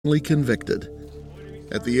convicted.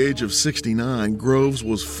 At the age of 69, Groves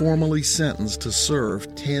was formally sentenced to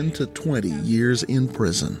serve 10 to 20 years in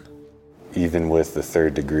prison. Even with the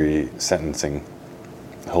third-degree sentencing,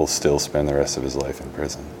 he'll still spend the rest of his life in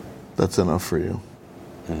prison. That's enough for you?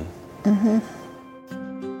 Mm-hmm.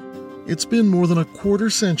 It's been more than a quarter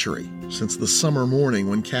century since the summer morning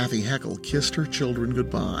when Kathy Heckel kissed her children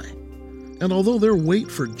goodbye. And although their wait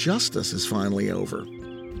for justice is finally over,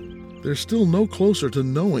 they're still no closer to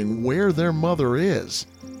knowing where their mother is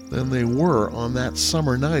than they were on that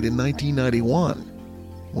summer night in 1991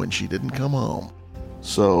 when she didn't come home.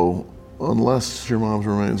 So, unless your mom's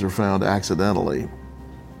remains are found accidentally,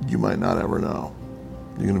 you might not ever know.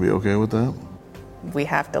 You gonna be okay with that? We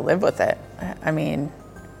have to live with it. I mean,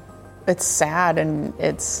 it's sad and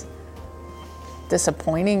it's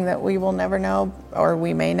disappointing that we will never know, or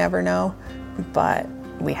we may never know, but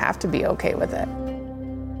we have to be okay with it.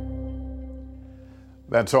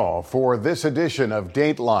 That's all for this edition of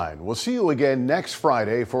Dateline. We'll see you again next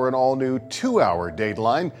Friday for an all-new 2-hour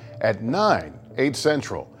Dateline at 9, 8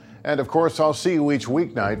 Central. And of course, I'll see you each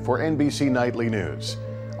weeknight for NBC Nightly News.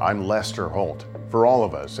 I'm Lester Holt. For all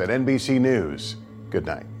of us at NBC News, good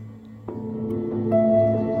night.